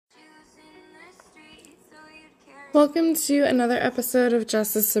Welcome to another episode of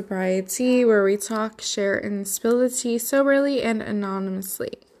Justice Sobriety, where we talk, share, and spill the tea soberly and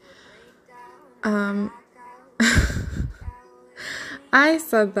anonymously. I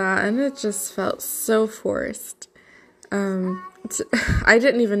said that, and it just felt so forced. I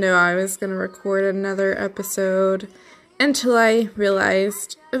didn't even know I was going to record another episode until I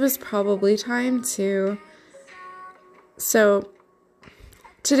realized it was probably time to. So,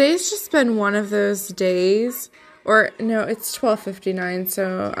 today's just been one of those days. Or, no, it's 12:59,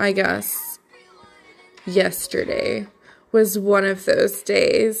 so I guess yesterday was one of those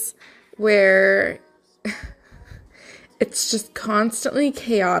days where it's just constantly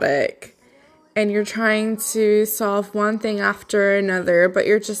chaotic, and you're trying to solve one thing after another, but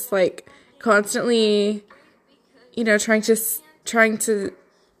you're just, constantly, trying to,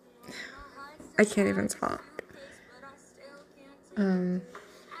 I can't even talk.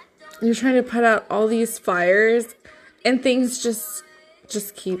 You're trying to put out all these fires, and things just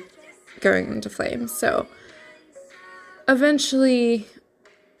keep going into flames. So, eventually,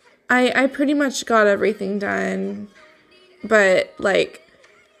 I pretty much got everything done, but,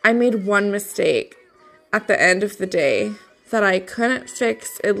 I made one mistake at the end of the day that I couldn't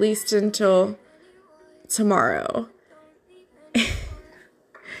fix at least until tomorrow.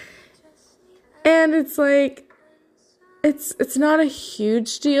 And it's it's not a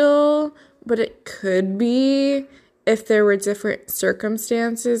huge deal, but it could be if there were different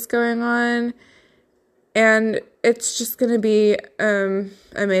circumstances going on. And it's just going to be a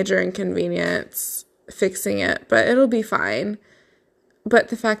major inconvenience fixing it, but it'll be fine. But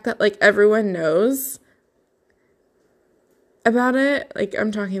the fact that, everyone knows about it,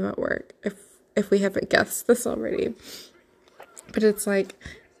 I'm talking about work, if we haven't guessed this already. But it's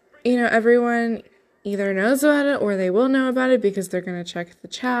everyone either knows about it or they will know about it because they're going to check the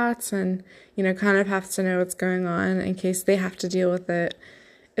chats and, kind of have to know what's going on in case they have to deal with it.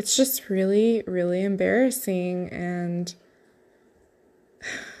 It's just really, really embarrassing, and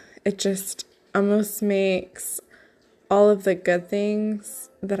it just almost makes all of the good things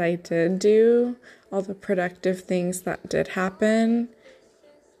that I did do, all the productive things that did happen,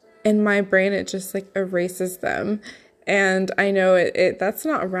 in my brain, it just, erases them. And I know it that's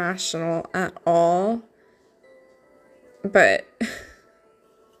not rational at all, but,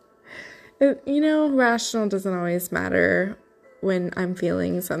 rational doesn't always matter when I'm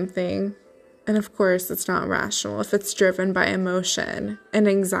feeling something. And of course, it's not rational if it's driven by emotion and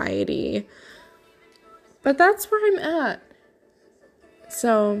anxiety. But that's where I'm at.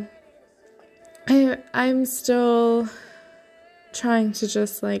 So, I'm still trying to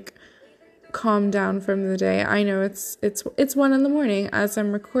just, calm down from the day. I know it's 1 a.m. as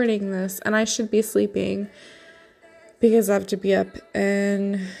I'm recording this, and I should be sleeping because I have to be up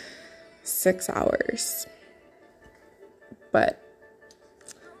in 6 hours. But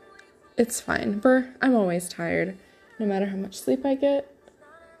it's fine. I'm always tired, no matter how much sleep I get.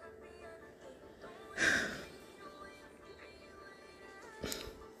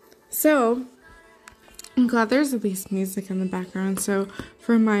 So, I'm glad there's at least music in the background, so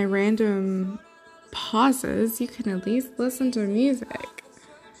for my random pauses, you can at least listen to music.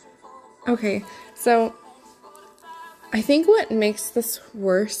 Okay, so I think what makes this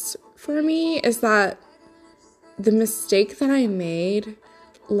worse for me is that the mistake that I made,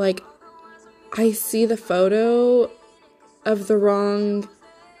 I see the photo of the wrong,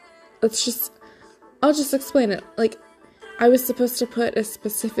 I'll just explain it. I was supposed to put a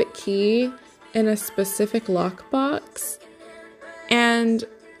specific key in a specific lockbox, and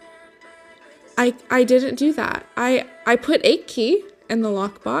I didn't do that. I put a key in the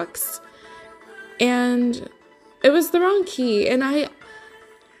lockbox, and it was the wrong key. And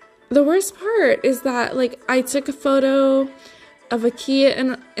the worst part is that I took a photo of a key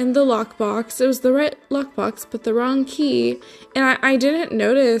in the lockbox. It was the right lockbox, but the wrong key, and I didn't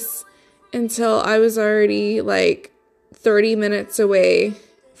notice until I was already 30 minutes away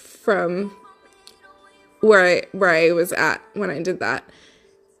from where I was at when I did that.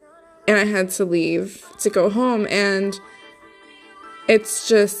 And I had to leave to go home, and it's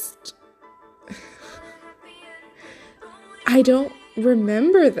just, I don't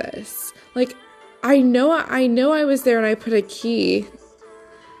remember this. I know I was there and I put a key.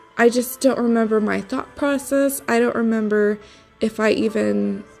 I just don't remember my thought process. I don't remember if I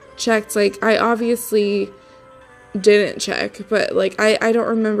even checked. I obviously didn't check, but I don't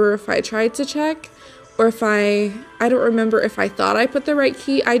remember if I tried to check, or if I don't remember if I thought I put the right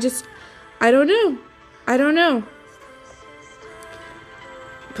key. I don't know.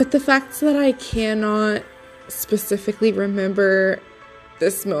 But the fact that I cannot specifically remember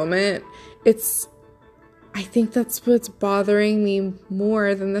this moment, it's I think that's what's bothering me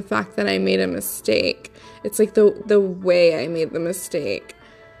more than the fact that I made a mistake. It's like the way I made the mistake.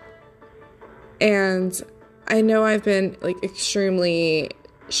 And I know I've been like extremely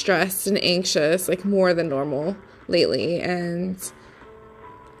stressed and anxious, like more than normal lately, and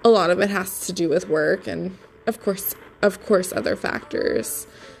a lot of it has to do with work and of course other factors.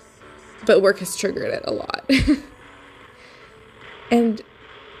 But work has triggered it a lot. And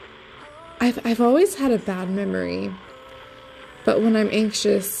I've always had a bad memory, but when I'm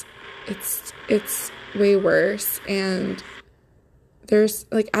anxious, it's way worse. And there's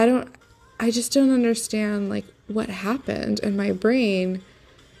like I just don't understand like what happened in my brain.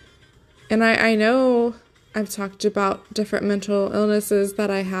 And I know I've talked about different mental illnesses that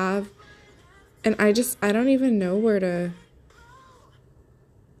I have, and I don't even know where to,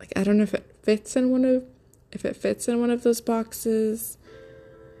 like, I don't know if it fits in one of those boxes.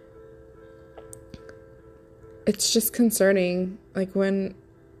 It's just concerning, like when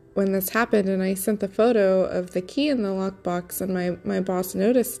this happened and I sent the photo of the key in the lockbox and my boss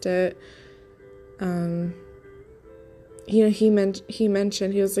noticed it. He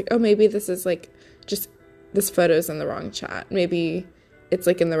mentioned, he was like, oh, maybe this is like just this photo's in the wrong chat. Maybe it's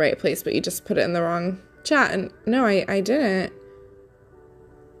like in the right place, but you just put it in the wrong chat. And no, I didn't.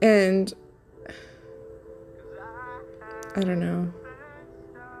 And I don't know.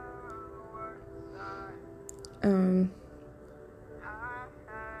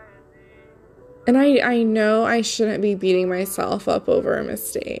 And I know I shouldn't be beating myself up over a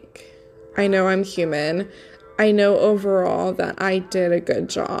mistake. I know I'm human. I know overall that I did a good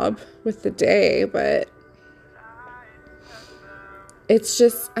job with the day, but it's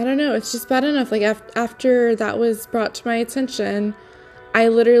just, I don't know, it's just bad enough. Like after that was brought to my attention, I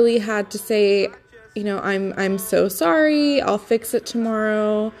literally had to say, I'm so sorry. I'll fix it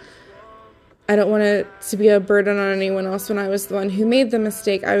tomorrow. I don't want it to be a burden on anyone else when I was the one who made the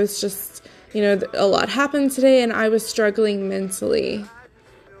mistake. I was just, a lot happened today and I was struggling mentally.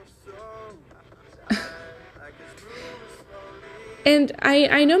 And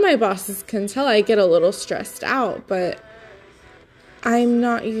I know my bosses can tell I get a little stressed out, but I'm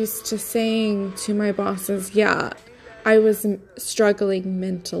not used to saying to my bosses, yeah, I was struggling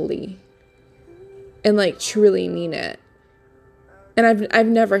mentally, and like truly mean it. And I've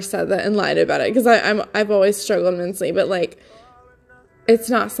never said that and lied about it because I've always struggled mentally, but like it's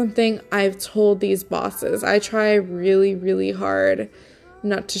not something I've told these bosses. I try really, really hard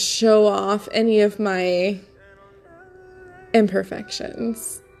not to show off any of my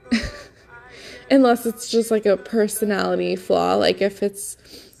imperfections. Unless it's just like a personality flaw, like if it's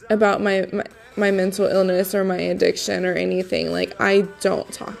about my mental illness or my addiction or anything, like I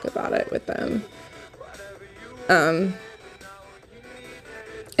don't talk about it with them. And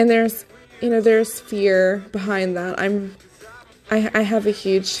there's fear behind that. I have a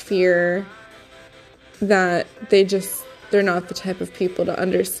huge fear that they're not the type of people to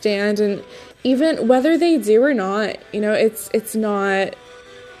understand, and even whether they do or not, it's not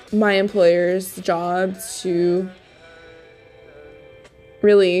my employer's job to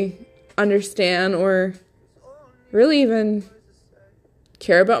really understand or really even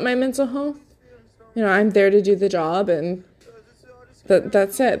care about my mental health. I'm there to do the job, and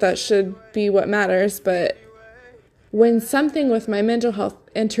that's it. That should be what matters. But when something with my mental health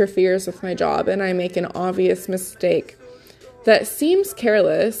interferes with my job and I make an obvious mistake that seems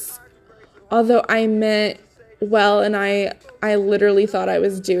careless, although I meant well, and I literally thought I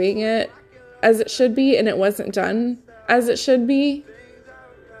was doing it as it should be, and it wasn't done as it should be.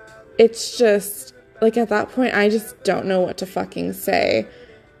 It's just, like, at that point, I just don't know what to fucking say.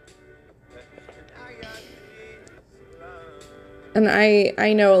 And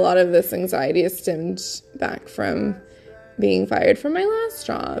I know a lot of this anxiety is stemmed back from being fired from my last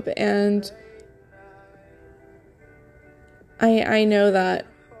job, and I know that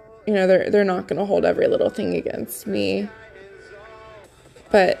they're not going to hold every little thing against me,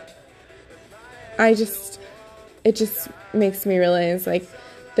 but it just makes me realize, like,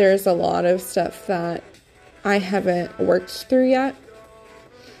 there's a lot of stuff that I haven't worked through yet,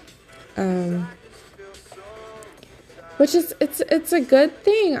 which is, it's a good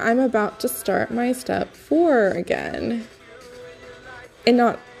thing. I'm about to start my step 4 again, and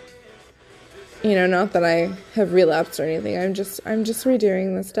not that I have relapsed or anything. I'm just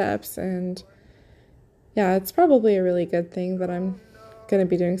redoing the steps, and yeah, it's probably a really good thing that I'm going to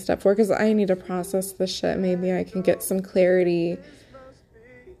be doing step 4, because I need to process this shit. Maybe I can get some clarity,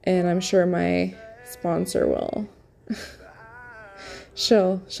 and I'm sure my sponsor will.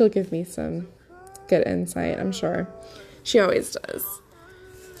 She'll give me some good insight, I'm sure. She always does.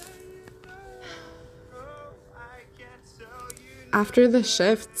 after the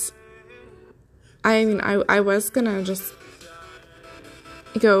shifts, I mean, I was gonna just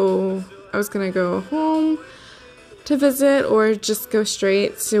go home to visit or just go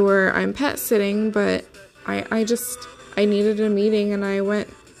straight to where I'm pet sitting, but I needed a meeting, and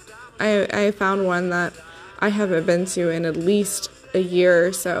I found one that I haven't been to in at least a year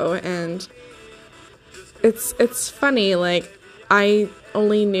or so, and it's funny, like, I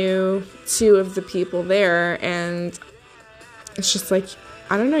only knew 2 of the people there, and it's just like,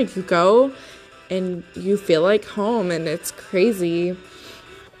 I don't know, you go and you feel like home, and it's crazy.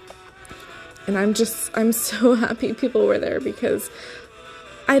 And I'm so happy people were there, because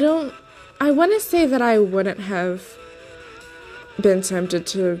I want to say that I wouldn't have been tempted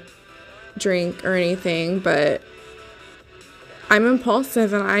to drink or anything, but I'm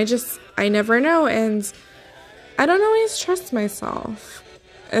impulsive, and I never know, and I don't always trust myself,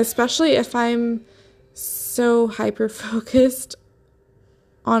 especially if I'm so hyper-focused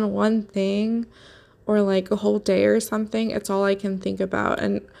on one thing, or like a whole day or something. It's all I can think about,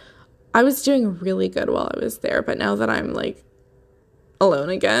 and I was doing really good while I was there, but now that I'm like alone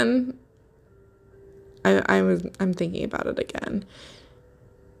again, I'm thinking about it again.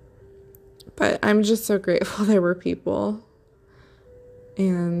 But I'm just so grateful there were people.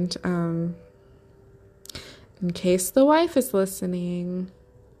 And in case the wife is listening,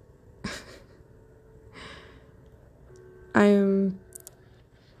 in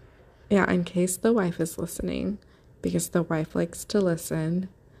case the wife is listening, because the wife likes to listen,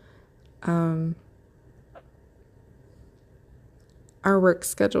 our work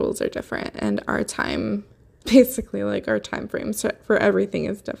schedules are different, and our time, basically, like, our time frames for everything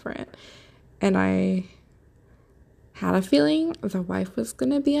is different. And I had a feeling the wife was going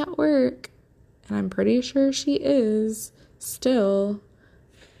to be at work, and I'm pretty sure she is still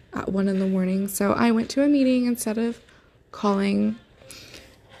at 1 a.m. So I went to a meeting instead of calling.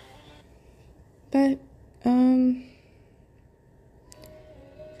 But,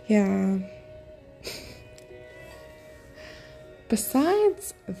 yeah.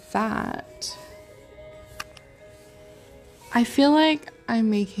 Besides that, I feel like I'm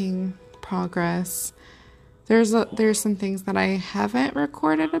making progress. There's some things that I haven't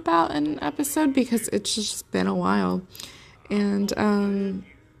recorded about in an episode because it's just been a while. And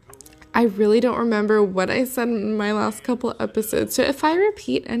I really don't remember what I said in my last couple episodes. So if I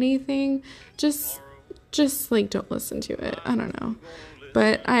repeat anything, just like, don't listen to it. I don't know.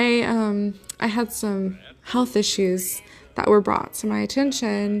 But I had some health issues that were brought to my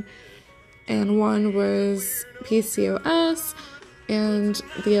attention, and one was PCOS, and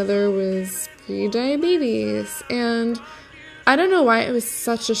the other was pre-diabetes. And I don't know why it was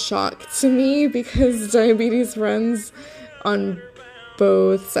such a shock to me, because diabetes runs on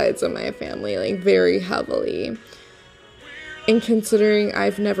both sides of my family, like, very heavily. And considering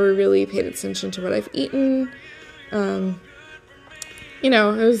I've never really paid attention to what I've eaten,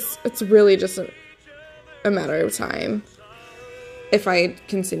 it's really just a matter of time if I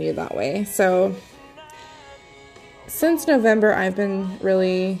continue that way. So since November, I've been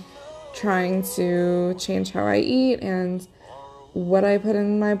really trying to change how I eat and what I put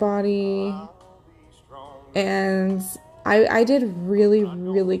in my body. And I did really,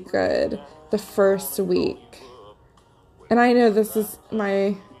 really good the first week. And I know this is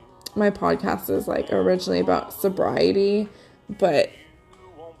my podcast is, like, originally about sobriety, but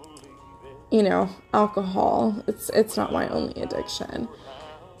alcohol, it's not my only addiction.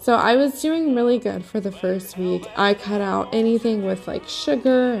 So I was doing really good for the first week. I cut out anything with, like,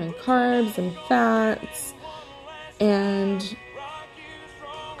 sugar and carbs and fats, and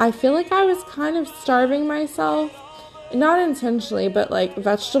I feel like I was kind of starving myself, not intentionally, but, like,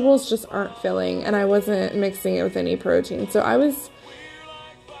 vegetables just aren't filling, and I wasn't mixing it with any protein. So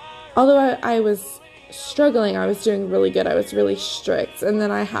although I was struggling, I was doing really good. I was really strict. And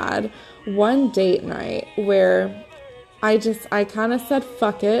then I had one date night where I kind of said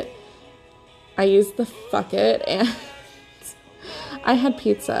fuck it. I used the fuck it, and I had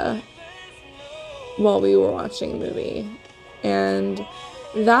pizza while we were watching a movie. And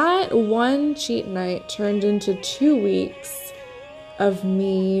that one cheat night turned into 2 weeks of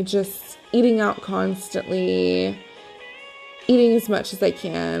me just eating out constantly, eating as much as I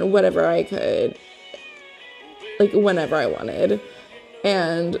can, whatever I could, like, whenever I wanted.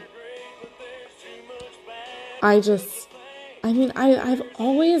 And I've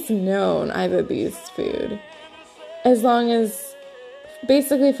always known I've abused food. For as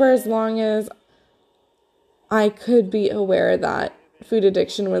long as I could be aware that food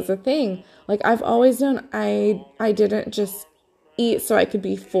addiction was a thing. Like, I've always known I didn't just eat so I could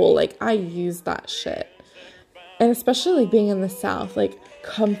be full. Like, I used that shit. And especially like being in the South, like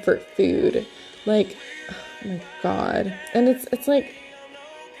comfort food, like, oh my God. And it's like,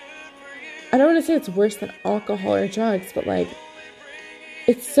 I don't want to say it's worse than alcohol or drugs, but like,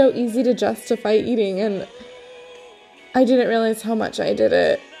 it's so easy to justify eating, and I didn't realize how much I did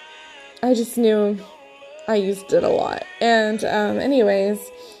it. I just knew I used it a lot. And anyways,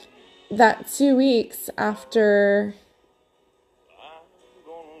 that 2 weeks after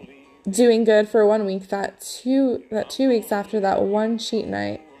doing good for 1 week, that two weeks after that one cheat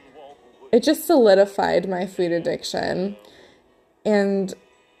night, it just solidified my food addiction. And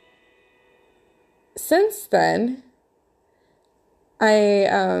since then,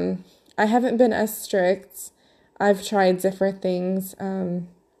 I haven't been as strict. I've tried different things. I've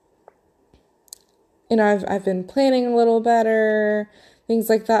been planning a little better, things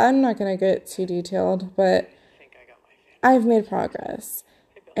like that. I'm not going to get too detailed, but I've made progress.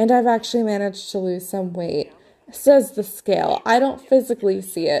 And I've actually managed to lose some weight, says the scale. I don't physically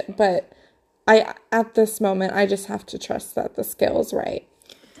see it, but at this moment, I just have to trust that the scale is right.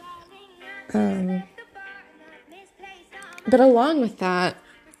 But along with that,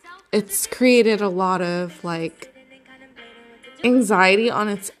 it's created a lot of like anxiety on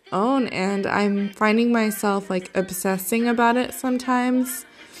its own, and I'm finding myself like obsessing about it sometimes.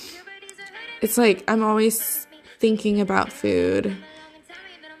 It's like I'm always thinking about food,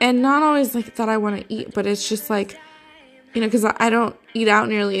 and not always like that I want to eat, but it's just like, because I don't eat out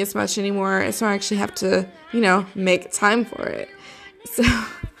nearly as much anymore, so I actually have to, make time for it. So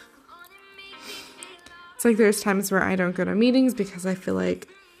it's like there's times where I don't go to meetings because I feel like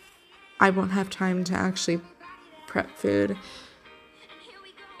I won't have time to actually prep food.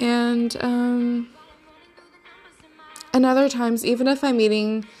 And other times, even if I'm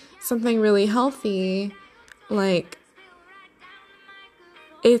eating something really healthy, like,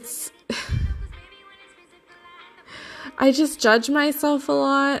 it's I just judge myself a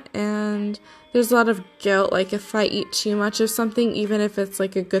lot, and there's a lot of guilt, like, if I eat too much of something, even if it's,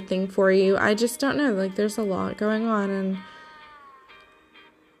 like, a good thing for you. I just don't know, like, there's a lot going on, and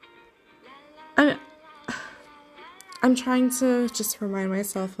I'm trying to just remind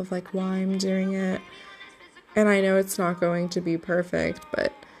myself of, like, why I'm doing it, and I know it's not going to be perfect,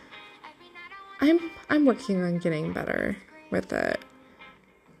 but I'm working on getting better with it.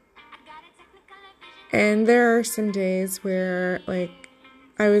 And there are some days where, like,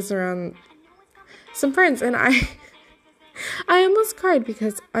 I was around some friends, and I almost cried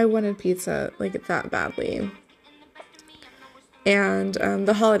because I wanted pizza, like, that badly. And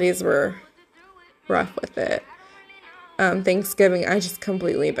the holidays were rough with it. Thanksgiving, I just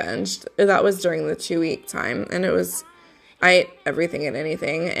completely binged. That was during the 2-week time, and I ate everything and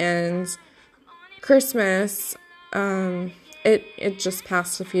anything. And Christmas, it just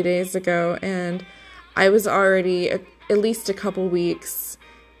passed a few days ago, and I was already at least a couple weeks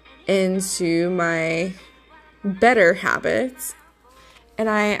into my better habits, and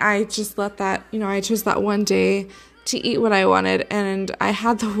I just let that, I chose that one day to eat what I wanted, and I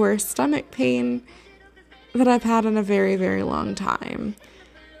had the worst stomach pain that I've had in a very, very long time.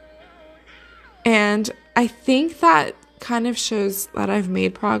 And I think that kind of shows that I've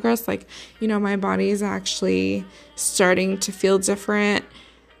made progress. Like, my body is actually starting to feel different.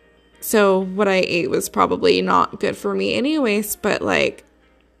 So what I ate was probably not good for me anyways, but like,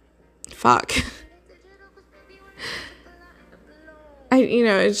 fuck.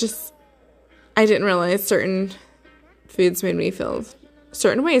 It's just, I didn't realize certain foods made me feel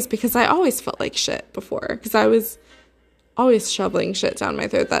certain ways because I always felt like shit before, because I was always shoveling shit down my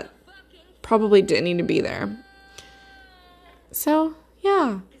throat that probably didn't need to be there. So,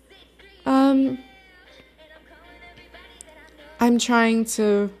 yeah. I'm trying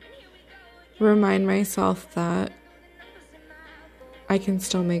to remind myself that I can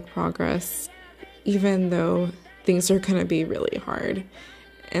still make progress even though things are going to be really hard,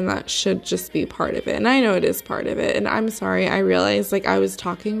 and that should just be part of it. And I know it is part of it, and I'm sorry. I realized like I was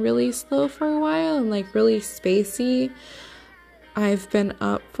talking really slow for a while and like really spacey. I've been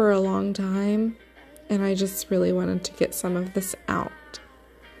up for a long time, and I just really wanted to get some of this out.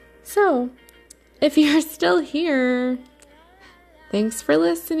 So if you're still here, thanks for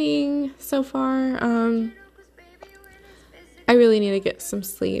listening so far. I really need to get some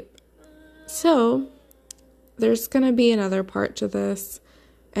sleep. So there's going to be another part to this.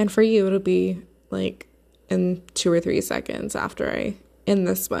 And for you, it'll be like in 2 or 3 seconds after I end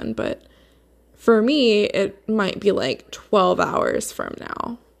this one. But for me, it might be like 12 hours from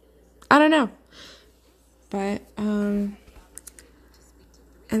now. I don't know. But in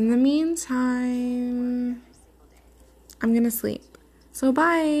the meantime, I'm going to sleep. So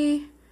bye.